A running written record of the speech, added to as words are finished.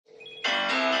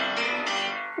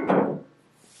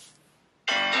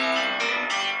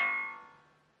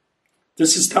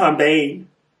This is Tom Bain.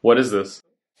 What is this?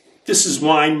 This is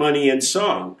Wine, Money, and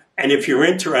Song. And if you're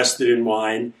interested in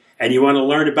wine and you want to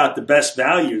learn about the best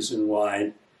values in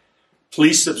wine,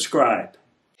 please subscribe.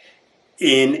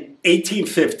 In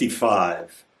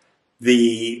 1855,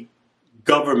 the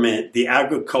government, the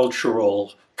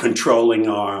agricultural controlling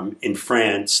arm in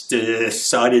France,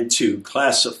 decided to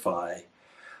classify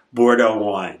Bordeaux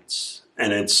wines.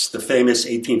 And it's the famous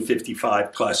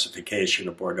 1855 classification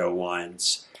of Bordeaux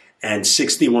wines. And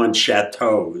 61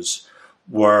 chateaus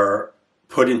were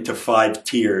put into 5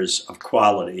 tiers of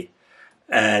quality.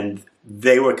 And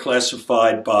they were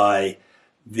classified by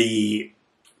the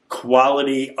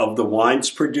quality of the wines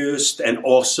produced and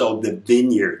also the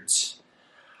vineyards,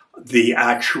 the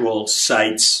actual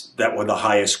sites that were the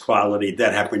highest quality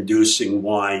that have producing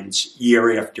wines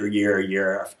year after year,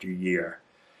 year after year.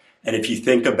 And if you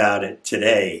think about it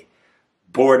today,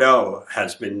 Bordeaux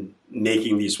has been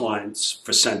making these wines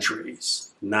for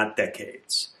centuries, not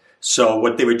decades. So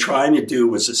what they were trying to do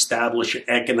was establish an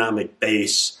economic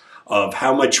base of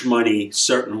how much money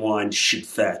certain wines should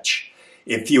fetch.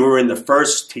 If you were in the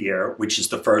first tier, which is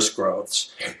the first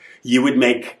growths, you would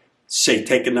make, say,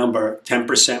 take a number,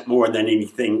 10% more than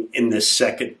anything in the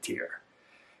second tier.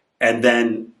 And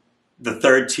then the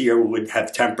third tier would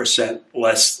have 10%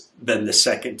 less than the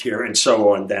second tier, and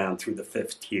so on down through the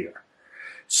 5th tier.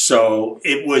 So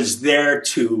it was there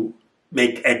to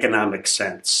make economic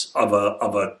sense of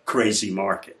a crazy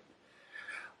market.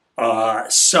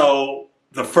 So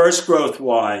the first growth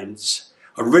wines,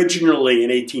 originally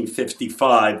in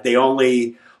 1855, they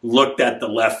only looked at the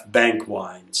left bank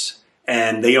wines,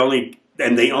 and they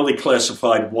only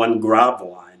classified one Grave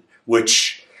wine,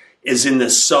 which is in the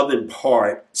southern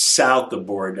part, south of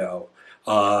Bordeaux.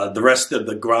 The rest of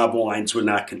the Grave wines were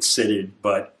not considered,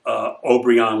 but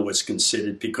Haut-Brion was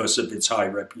considered because of its high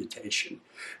reputation.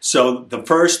 So the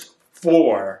first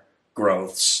 4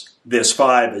 growths, there's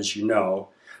 5 as you know,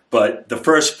 but the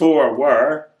first 4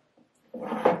 were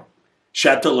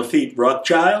Chateau Lafite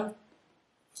Rothschild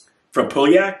from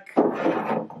Pauillac,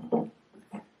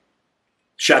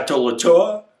 Chateau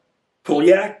Latour,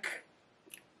 Pauillac,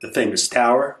 the famous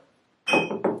tower,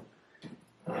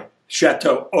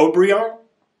 Chateau Haut-Brion,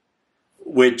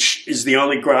 which is the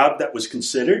only Grave that was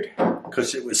considered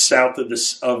because it was south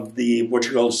of the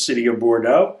Portugal city of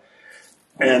Bordeaux.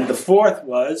 And the 4th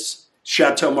was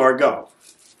Chateau Margaux.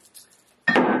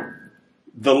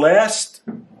 The last,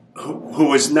 who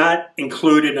was not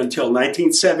included until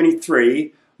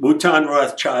 1973, Mouton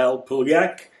Rothschild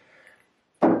Pauillac.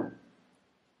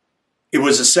 It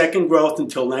was a second growth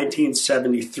until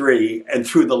 1973, and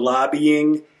through the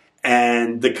lobbying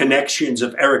and the connections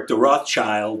of Eric de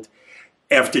Rothschild,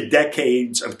 after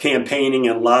decades of campaigning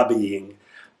and lobbying,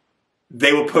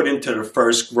 they were put into the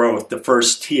first growth, the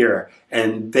first tier,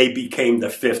 and they became the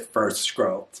 5th first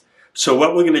growth. So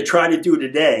what we're going to try to do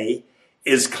today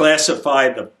is classify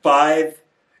the 5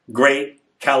 great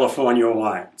California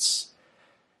wines.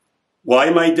 Why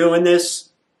am I doing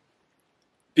this?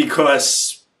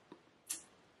 Because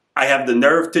I have the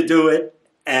nerve to do it,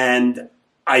 and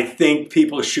I think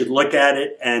people should look at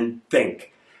it and think.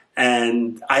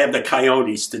 And I have the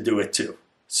coyotes to do it too.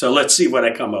 So let's see what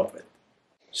I come up with.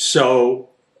 So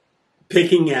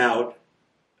picking out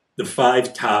the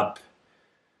 5 top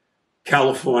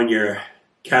California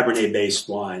Cabernet-based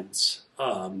wines,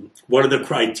 what are the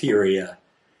criteria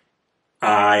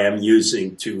I am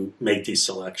using to make these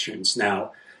selections?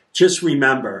 Now, just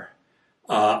remember,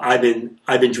 I've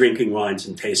been drinking wines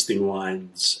and tasting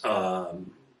wines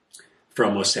for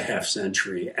almost a half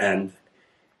century, and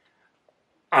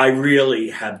I really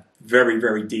have very,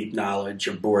 very deep knowledge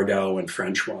of Bordeaux and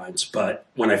French wines. But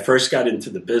when I first got into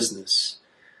the business,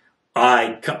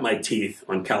 I cut my teeth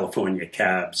on California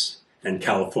cabs and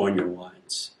California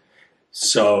wines.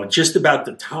 So just about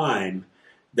the time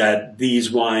that these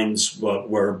wines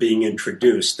were being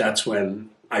introduced, that's when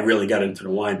I really got into the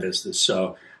wine business.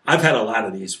 So I've had a lot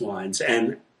of these wines,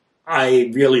 and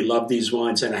I really love these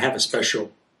wines, and I have a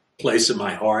special place in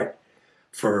my heart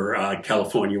for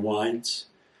California wines,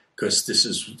 because this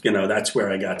is, that's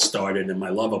where I got started, and my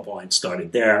love of wine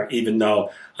started there, even though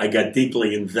I got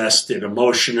deeply invested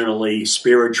emotionally,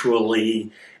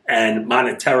 spiritually, and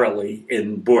monetarily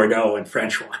in Bordeaux and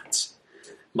French wines.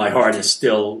 My heart is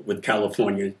still with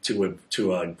California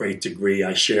to a great degree.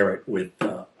 I share it with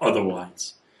other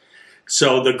wines.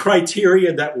 So the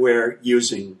criteria that we're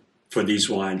using for these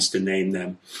wines to name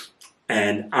them,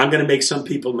 and I'm going to make some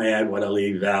people mad what I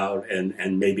leave out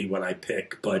and maybe what I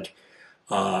pick, but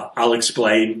I'll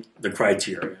explain the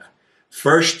criteria.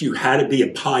 First, you had to be a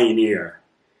pioneer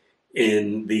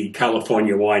in the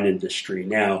California wine industry.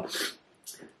 Now,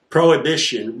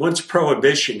 once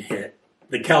Prohibition hit,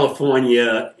 the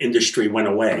California industry went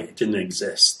away. It didn't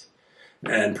exist.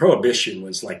 And Prohibition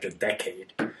was like a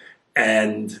decade.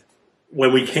 And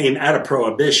when we came out of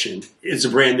Prohibition, it's a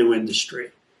brand new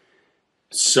industry.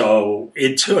 So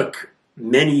it took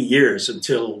many years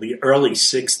until the early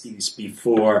 60s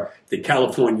before the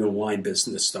California wine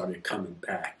business started coming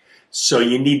back. So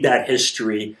you need that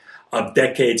history of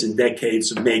decades and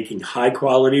decades of making high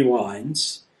quality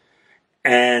wines.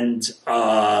 And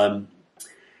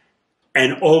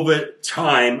over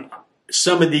time,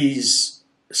 some of these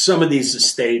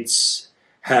estates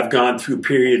have gone through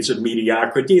periods of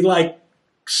mediocrity, like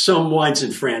some wines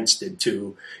in France did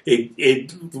too.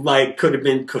 It could have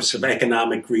been because of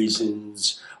economic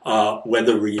reasons,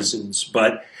 weather reasons,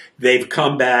 but they've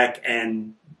come back,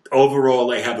 and overall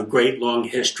they have a great long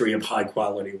history of high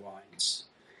quality wines.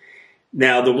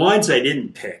 Now, the wines I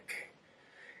didn't pick,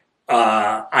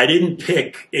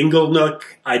 Inglenook,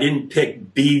 I didn't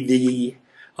pick BV,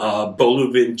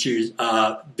 Beaulieu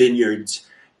Vineyards,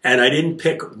 and I didn't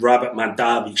pick Robert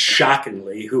Mondavi,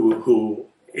 shockingly, who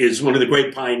is one of the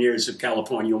great pioneers of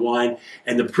California wine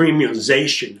and the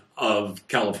premiumization of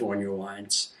California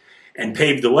wines, and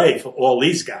paved the way for all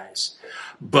these guys.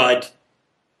 But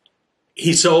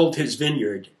he sold his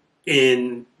vineyard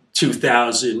in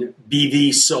 2000.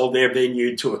 BV sold their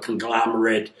vineyard to a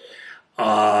conglomerate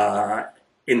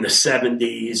in the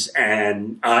 70s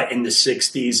and in the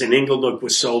 60s, and Inglenook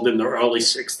was sold in the early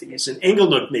 60s. And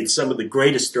Inglenook made some of the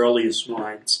greatest, earliest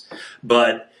wines,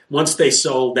 but once they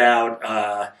sold out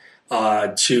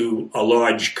to a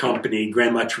large company,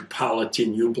 Grand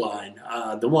Metropolitan Uline,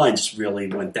 the wines really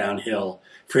went downhill.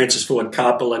 Francis Ford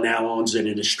Coppola now owns it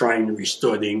and is trying to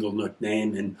restore the Inglenook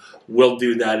name, and will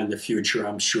do that in the future,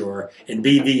 I'm sure. And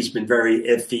BV's been very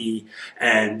iffy,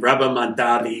 and Robert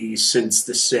Mondavi, since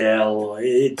the sale,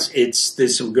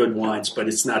 there's some good wines, but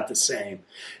it's not the same.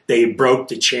 They broke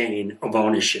the chain of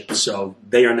ownership, so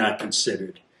they are not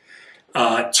considered.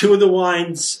 Two of the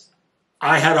wines,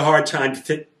 I had a hard time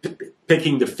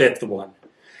picking the fifth one.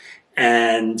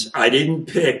 And I didn't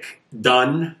pick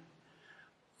Dunn,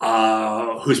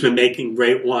 who's been making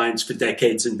great wines for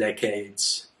decades and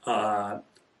decades.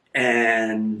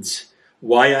 And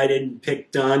why I didn't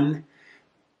pick Dunn,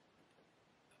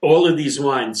 all of these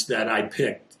wines that I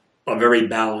picked are very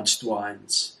balanced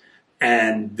wines.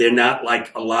 And they're not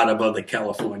like a lot of other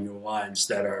California wines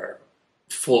that are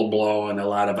full-blown, a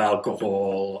lot of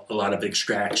alcohol, a lot of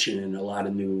extraction, a lot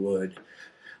of new wood.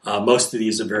 Most of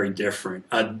these are very different.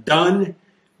 Dunn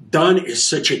is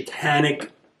such a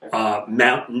tannic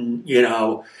mountain,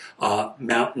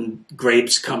 mountain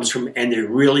grapes comes from, and they're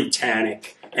really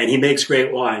tannic. And he makes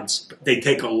great wines, but they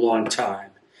take a long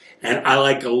time. And I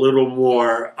like a little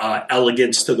more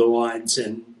elegance to the wines,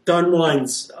 and Dunn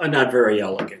wines are not very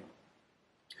elegant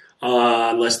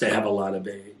unless they have a lot of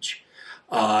age.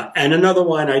 And another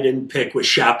wine I didn't pick was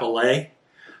Chapelet.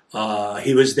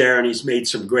 He was there and he's made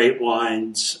some great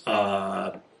wines.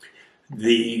 The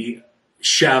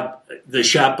Chapelet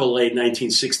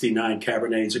 1969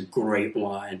 Cabernet is a great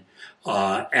wine.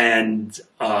 And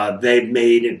they've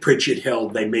made, in Pritchard Hill,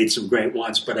 they made some great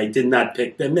wines, but I did not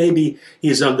pick them. Maybe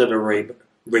he's under the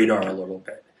radar a little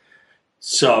bit.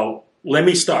 So let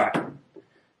me start.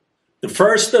 The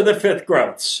first of the fifth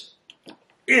growths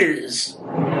is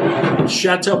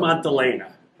Chateau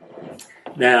Montelena.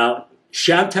 Now,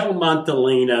 Chateau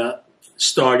Montelena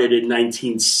started in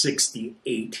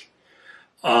 1968.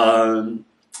 And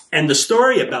the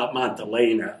story about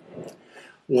Montelena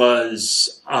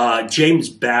was James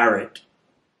Barrett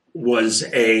was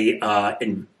he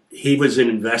was an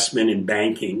investment in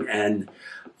banking, and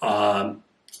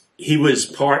he was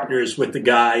partners with the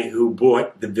guy who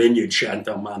bought the vineyard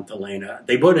Chateau Montelena.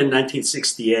 They bought it in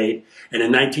 1968, and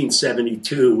in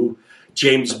 1972,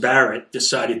 James Barrett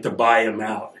decided to buy him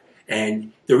out.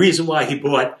 And the reason why he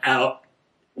bought out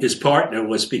his partner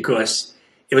was because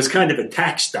it was kind of a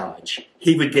tax dodge.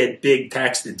 He would get big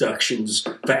tax deductions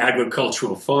for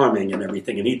agricultural farming and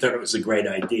everything, and he thought it was a great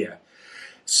idea.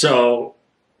 So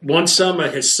one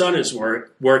summer, his son is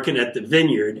working at the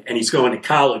vineyard, and he's going to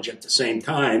college at the same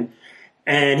time.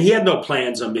 And he had no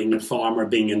plans on being a farmer,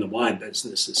 being in the wine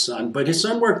business, his son. But his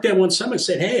son worked there one summer and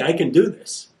said, hey, I can do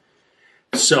this.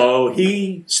 So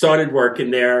he started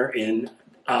working there in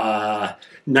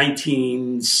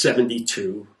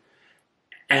 1972.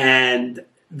 And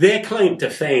their claim to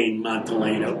fame,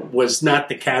 Montelena, was not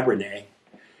the Cabernet.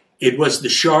 It was the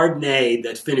Chardonnay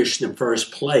that finished in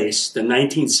first place, the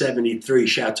 1973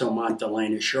 Chateau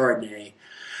Montelena Chardonnay,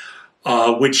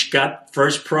 which got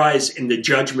first prize in the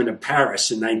Judgment of Paris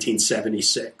in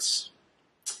 1976.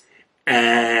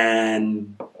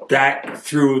 and that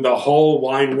threw the whole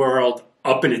wine world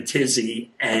up in a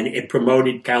tizzy, and it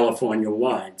promoted California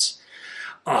wines.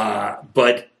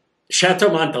 But Chateau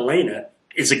Montelena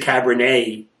is a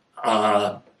Cabernet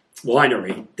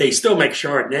winery. They still make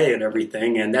Chardonnay and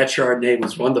everything, and that Chardonnay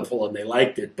was wonderful and they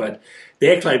liked it, but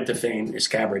their claim to fame is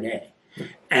Cabernet.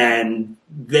 And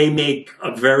they make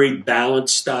a very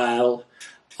balanced style,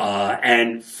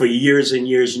 and for years and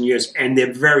years and years, and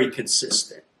they're very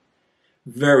consistent.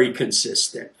 Very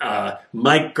consistent.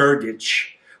 Mike Gergich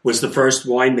was the first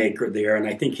winemaker there, and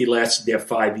I think he lasted there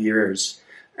 5 years.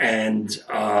 And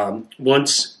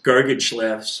once Gergich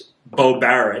left, Bo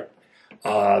Barrett,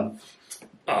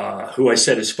 who I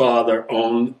said his father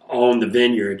owned the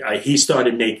vineyard, he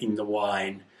started making the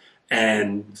wine.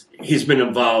 And he's been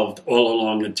involved all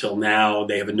along until now.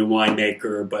 They have a new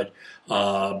winemaker, but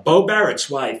Bo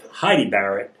Barrett's wife, Heidi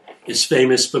Barrett, is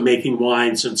famous for making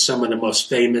wines and some of the most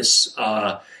famous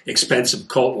expensive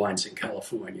cult wines in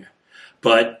California.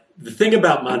 But the thing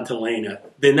about Montelena,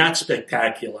 they're not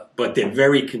spectacular, but they're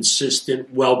very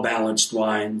consistent, well-balanced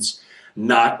wines,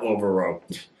 not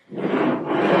over-oaked.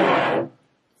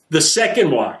 The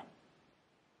second wine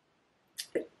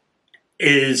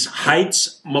is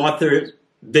Heights Martha's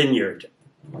Vineyard.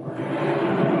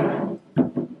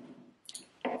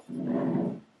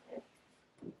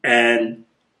 And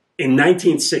in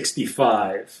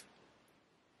 1965,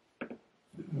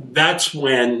 that's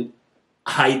when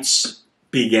Heights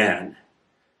began.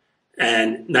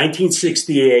 And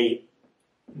 1968,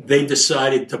 they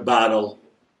decided to bottle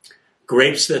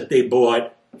grapes that they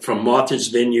bought from Martha's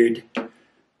Vineyard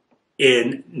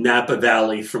in Napa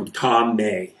Valley from Tom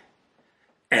May.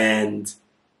 And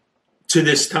to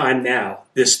this time now,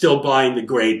 they're still buying the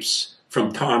grapes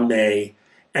from Tom May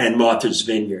and Martha's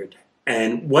Vineyard.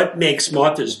 And what makes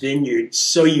Martha's Vineyard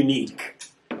so unique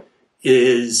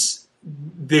is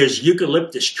there's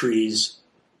eucalyptus trees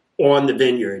on the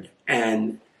vineyard,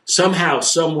 and somehow,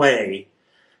 some way,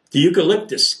 the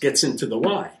eucalyptus gets into the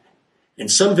wine. And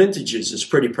some vintages is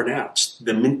pretty pronounced,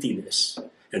 the mintiness.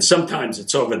 And sometimes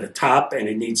it's over the top and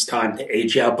it needs time to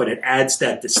age out, but it adds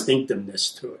that distinctiveness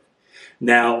to it.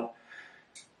 Now,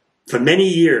 for many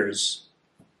years,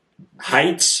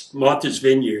 Heights Martha's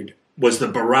Vineyard was the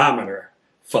barometer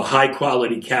for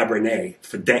high-quality Cabernet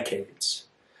for decades.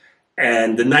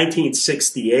 And the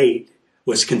 1968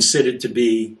 was considered to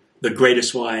be the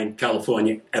greatest wine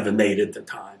California ever made at the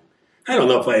time. I don't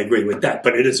know if I agree with that,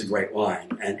 but it is a great wine.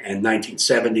 And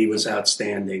 1970 was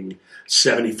outstanding,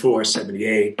 74,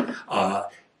 78,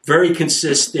 very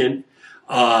consistent.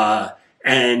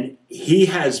 And he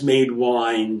has made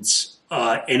wines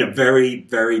in a very,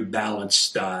 very balanced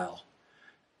style.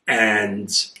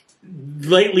 And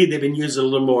lately they've been using a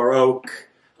little more oak.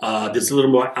 There's a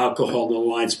little more alcohol in the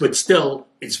wines, but still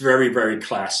it's very, very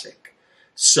classic.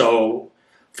 So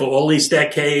for all these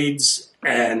decades,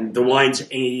 and the wines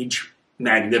age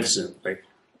magnificently.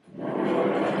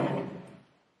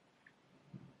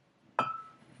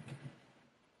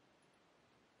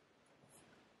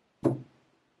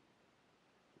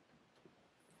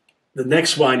 The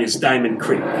next wine is Diamond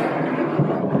Creek.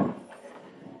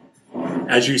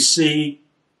 As you see,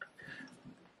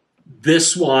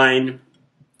 this wine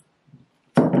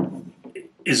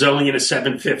is only in a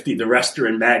 750. The rest are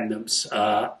in magnums.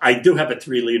 I do have a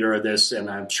 3-liter of this, and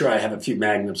I'm sure I have a few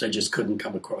magnums. I just couldn't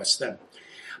come across them.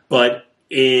 But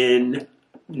in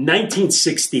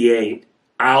 1968,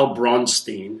 Al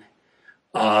Bronstein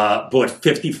bought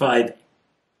 55.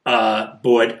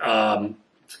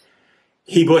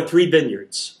 He bought 4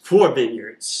 vineyards,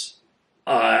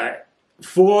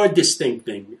 4 distinct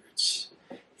vineyards.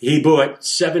 He bought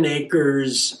 7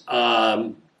 acres.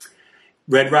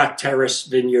 Red Rock Terrace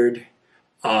Vineyard,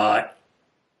 8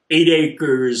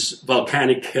 acres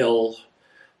Volcanic Hill,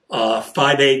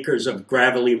 5 acres of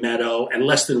Gravelly Meadow, and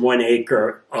less than 1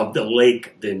 acre of the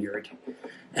Lake Vineyard.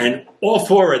 And all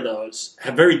 4 of those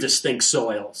have very distinct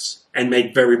soils and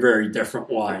make very, very different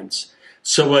wines.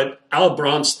 So what Al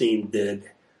Bronstein did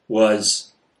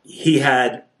was he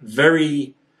was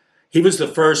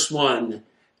the first one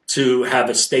to have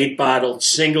estate bottled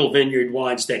single vineyard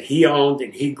wines that he owned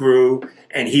and he grew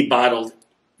and he bottled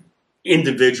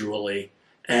individually.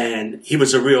 And he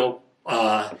was a real,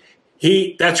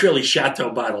 that's really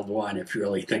chateau bottled wine if you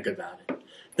really think about it.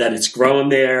 That it's grown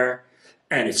there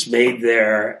and it's made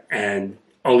there and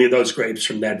only those grapes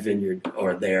from that vineyard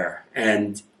are there.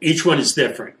 And each one is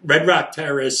different. Red Rock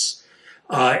Terrace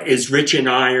is rich in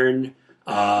iron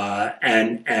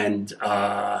and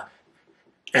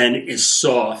is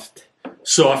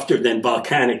softer than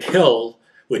Volcanic Hill,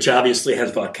 which obviously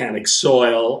has volcanic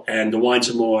soil, and the wines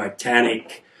are more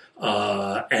tannic,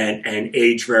 and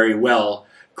age very well.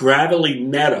 Gravelly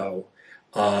meadow,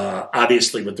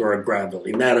 obviously with the word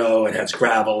gravelly meadow, it has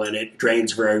gravel in it,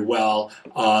 drains very well.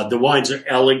 The wines are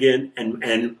elegant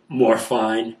and more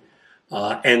fine.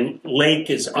 And lake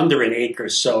is under an acre,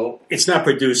 so it's not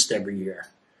produced every year.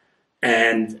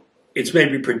 And it's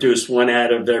maybe produced 1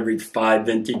 out of every 5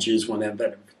 vintages, 1 out of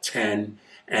every 10.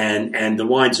 And the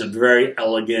wines are very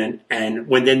elegant. And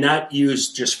when they're not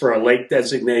used just for a lake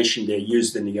designation, they're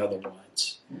used in the other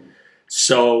wines.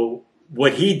 So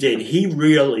what he did, he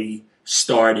really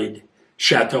started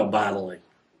chateau bottling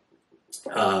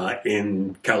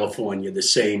in California, the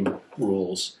same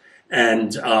rules.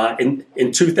 And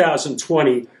in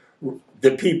 2020,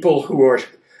 the people who are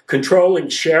controlling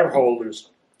shareholders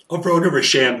of Rhode River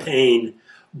Champagne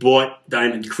bought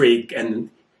Diamond Creek, and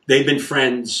they've been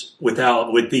friends with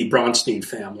the Bronstein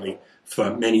family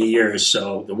for many years.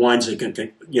 So the wines are going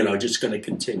to, just going to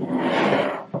continue.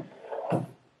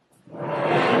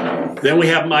 Then we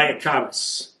have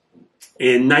Mayacamas.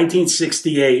 In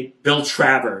 1968, Bill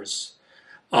Travers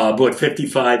bought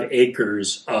 55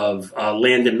 acres of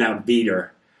land in Mount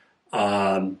Beater,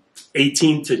 18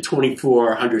 to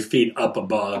 2,400 feet up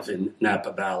above in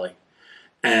Napa Valley.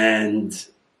 And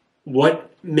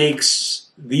what makes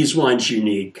these wines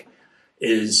unique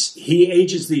is he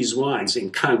ages these wines in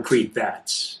concrete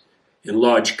vats, in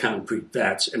large concrete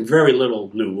vats, and very little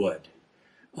new wood.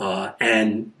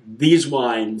 And these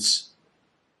wines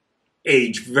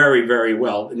age very, very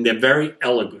well, and they're very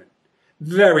elegant,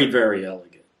 very, very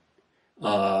elegant.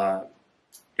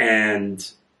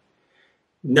 And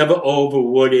never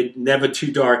overwooded, never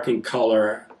too dark in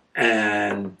color.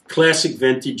 And classic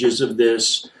vintages of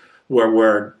this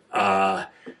were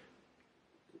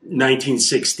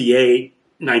 1968,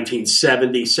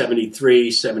 1970,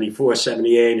 73, 74,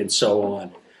 78, and so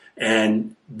on.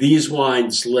 And these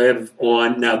wines live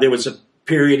on. Now, there was a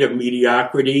period of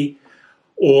mediocrity,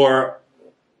 or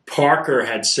Parker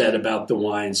had said about the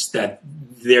wines that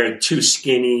they're too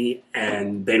skinny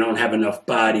and they don't have enough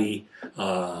body,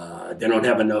 they don't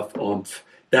have enough oomph.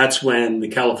 That's when the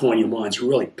California wines were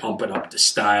really pumping up the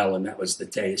style, and that was the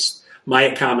taste.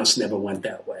 Mayacamas never went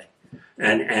that way.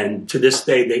 And to this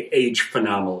day, they age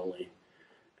phenomenally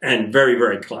and very,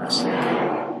 very classic.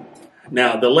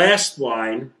 Now, the last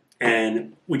wine,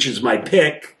 and which is my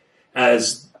pick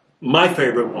as my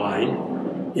favorite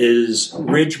wine, is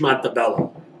Ridge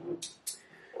Montebello.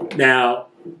 Now,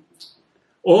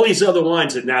 all these other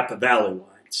wines are Napa Valley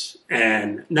wines,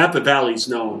 and Napa Valley is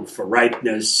known for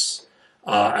ripeness.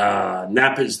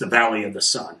 Napa is the Valley of the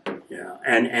Sun,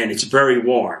 and it's very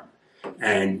warm,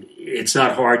 and it's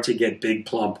not hard to get big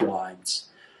plump wines.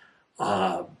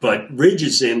 But Ridge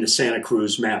is in the Santa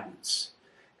Cruz Mountains,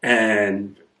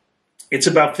 and it's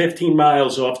about 15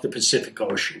 miles off the Pacific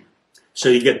Ocean. So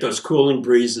you get those cooling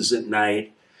breezes at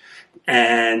night,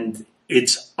 and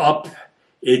it's up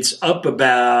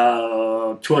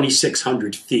about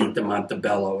 2,600 feet, the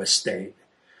Montebello estate.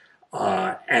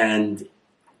 And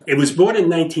it was bought in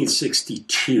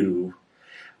 1962,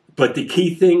 but the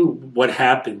key thing, what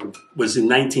happened, was in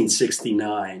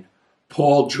 1969,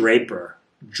 Paul Draper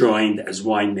joined as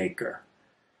winemaker.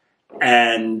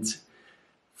 And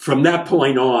from that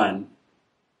point on,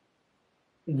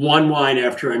 one wine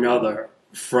after another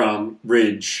from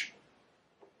Ridge,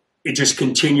 it just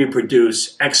continued to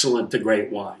produce excellent to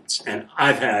great wines. And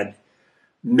I've had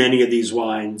many of these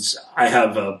wines.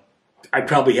 I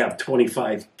probably have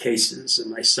 25 cases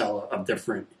in my cellar of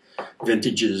different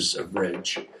vintages of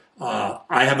Ridge.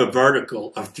 I have a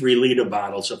vertical of 3-liter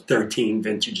bottles of 13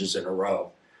 vintages in a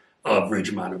row of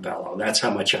Ridge Montebello. That's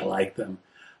how much I like them.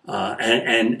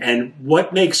 And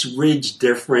what makes Ridge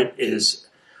different is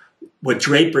what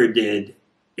Draper did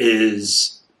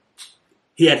is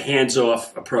he had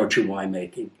hands-off approach in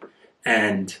winemaking.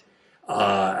 And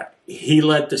he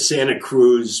let the Santa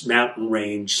Cruz mountain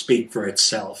range speak for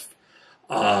itself.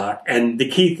 And the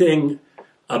key thing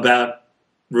about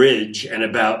Ridge and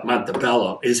about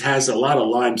Montebello is has a lot of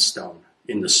limestone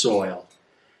in the soil.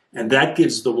 And that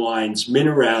gives the wines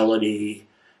minerality,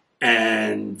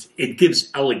 and it gives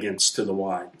elegance to the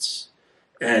wines.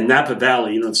 And Napa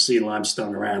Valley, you don't see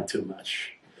limestone around too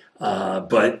much.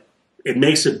 But it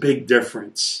makes a big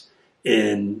difference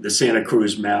in the Santa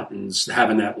Cruz Mountains,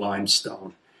 having that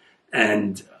limestone.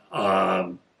 And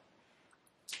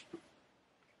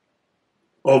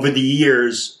over the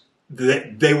years,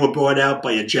 they were bought out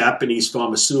by a Japanese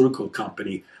pharmaceutical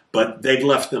company, but they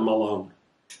left them alone.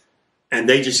 And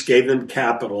they just gave them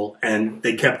capital, and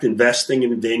they kept investing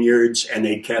in vineyards, and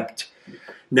they kept...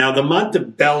 Now, the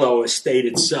Montebello estate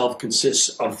itself consists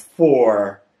of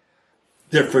 4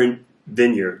 different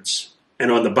vineyards. And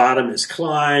on the bottom is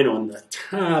Klein. On the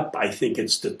top, I think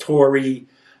it's the Tory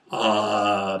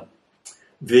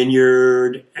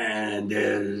Vineyard. And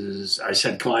there's, I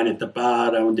said Klein at the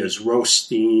bottom. There's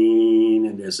Rothstein,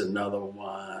 and there's another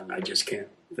one. I just can't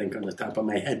think on the top of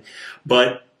my head.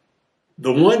 But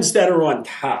the ones that are on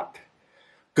top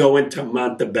go into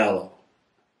Montebello.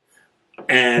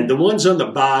 And the ones on the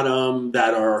bottom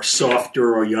that are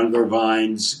softer or younger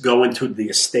vines go into the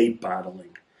estate bottling.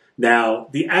 Now,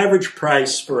 the average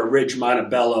price for a Ridge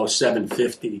Montebello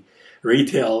 750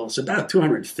 retail is about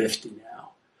 250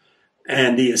 now.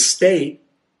 And the estate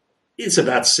is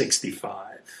about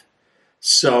 65.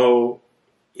 So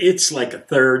it's like a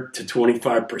third to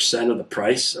 25% of the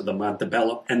price of the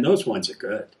Montebello. And those ones are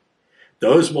good.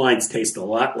 Those wines taste a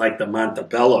lot like the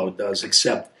Montebello does,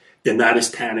 except they're not as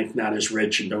tannic, not as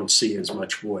rich, and don't see as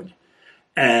much wood.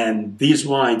 And these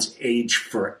wines age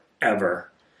forever.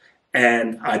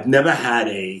 And I've never had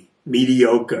a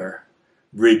mediocre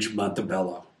Ridge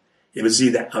Montebello. It was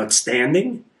either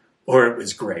outstanding or it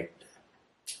was great.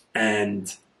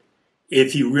 And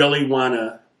if you really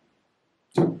want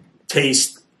to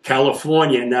taste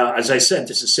California, now, as I said,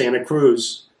 this is Santa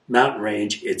Cruz mountain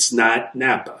range. It's not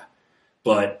Napa.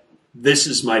 But this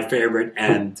is my favorite,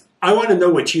 and I want to know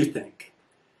what you think.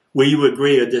 Will you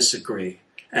agree or disagree?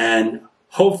 And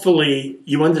hopefully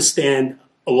you understand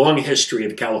a long history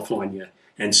of California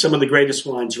and some of the greatest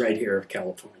wines right here of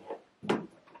California.